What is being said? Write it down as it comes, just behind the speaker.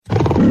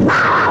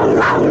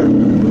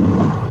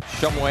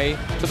Shumway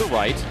to the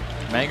right.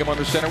 Mangum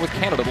under center with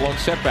Canada, the lone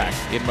setback.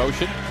 In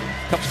motion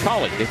comes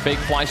Colley. They fake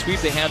fly sweep.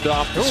 They hand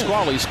off to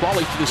Squally.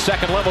 Squally to the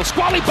second level.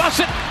 Squally busts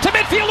it to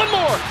midfield and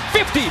more.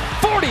 50,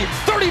 40,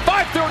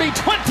 35, 30,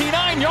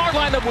 29-yard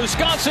line of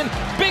Wisconsin.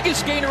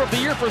 Biggest gainer of the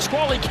year for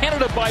Squally.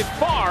 Canada by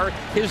far.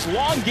 His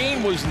long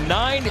gain was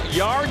 9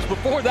 yards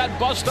before that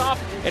bust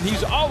off, and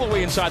he's all the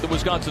way inside the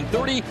Wisconsin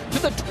 30 to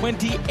the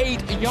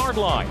 28-yard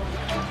line.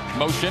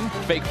 Motion,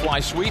 fake fly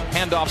sweep,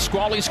 handoff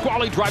Squally.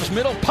 Squally drives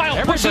middle,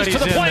 Pyle pushes to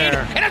the plane,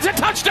 and it's a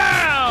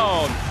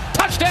touchdown!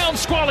 Touchdown,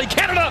 Squally,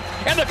 Canada,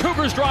 and the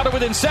Cougars draw to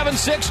within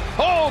 7-6.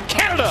 Oh,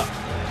 Canada!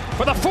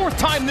 For the fourth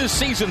time this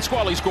season,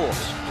 Squally scores.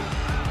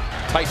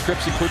 Tight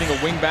trips, including a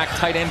wingback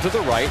tight end to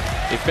the right.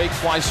 A fake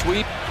fly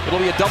sweep. It'll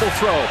be a double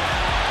throw.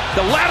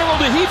 The lateral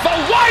to Hifo,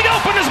 wide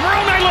open is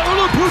Moroni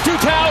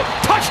Laulu-Pututau.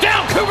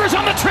 Touchdown, Cougars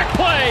on the trick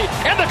play,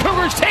 and the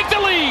Cougars take the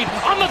lead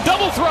on the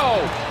double throw.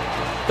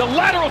 The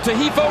lateral to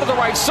Hifo to the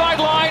right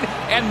sideline,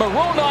 and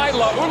Moroni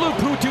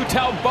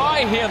Laulu-Pututau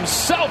by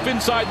himself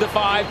inside the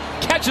 5,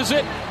 catches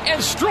it,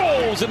 and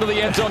strolls into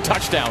the end zone.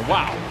 Touchdown.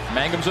 Wow.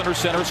 Mangum's under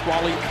center,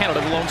 Squally,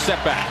 Canada, the lone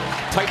setback.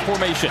 Tight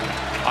formation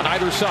on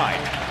either side.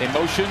 In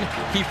motion,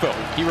 Hifo.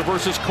 He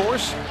reverses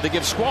course. They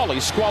give Squally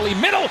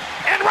middle,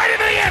 and right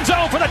into the end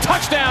zone for the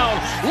touchdown.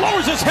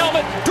 Lowers his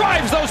helmet,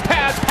 drives those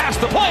pads past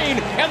the plane,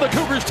 and the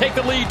Cougars take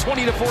the lead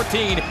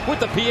 20-14 with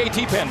the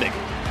PAT pending.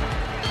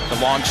 The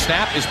long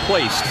snap is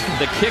placed.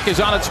 The kick is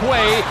on its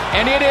way,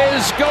 and it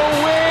is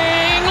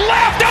going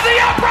left of the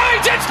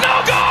uprights. It's no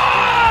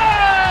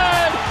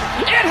good!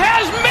 It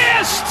has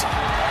missed!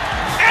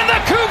 And the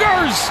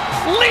Cougars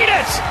lead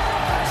it!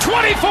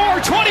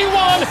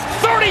 24-21,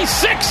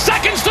 36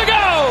 seconds to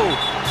go!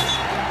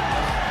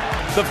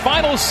 The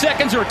final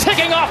seconds are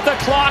ticking off the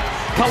clock.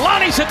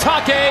 Kalani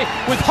Sitake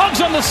with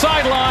hugs on the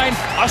sideline.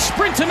 A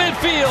sprint to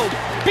midfield.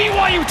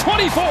 BYU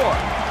 24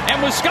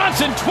 and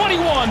Wisconsin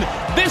 21.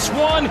 This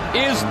one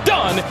is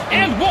done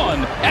and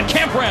won at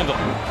Camp Randall.